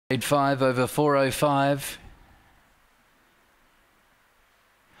5 over 4:05.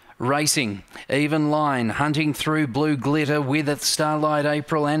 Racing, even line, hunting through Blue Glitter with it, Starlight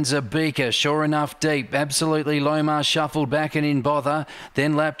April and Zabika. Sure enough deep, absolutely Lomar shuffled back and in bother.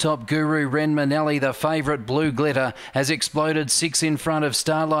 Then Laptop Guru, Ren Manelli, the favourite Blue Glitter, has exploded 6 in front of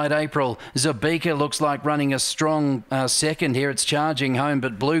Starlight April. Zabika looks like running a strong second here. It's charging home,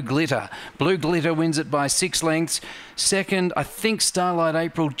 but Blue Glitter wins it by 6 lengths. Second, I think Starlight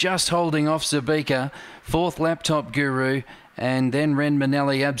April just holding off Zabika. Fourth, Laptop Guru. And then Ren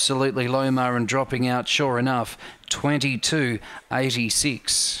Manelli, absolutely Lomar and dropping out, sure enough,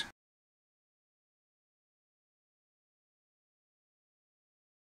 22.86.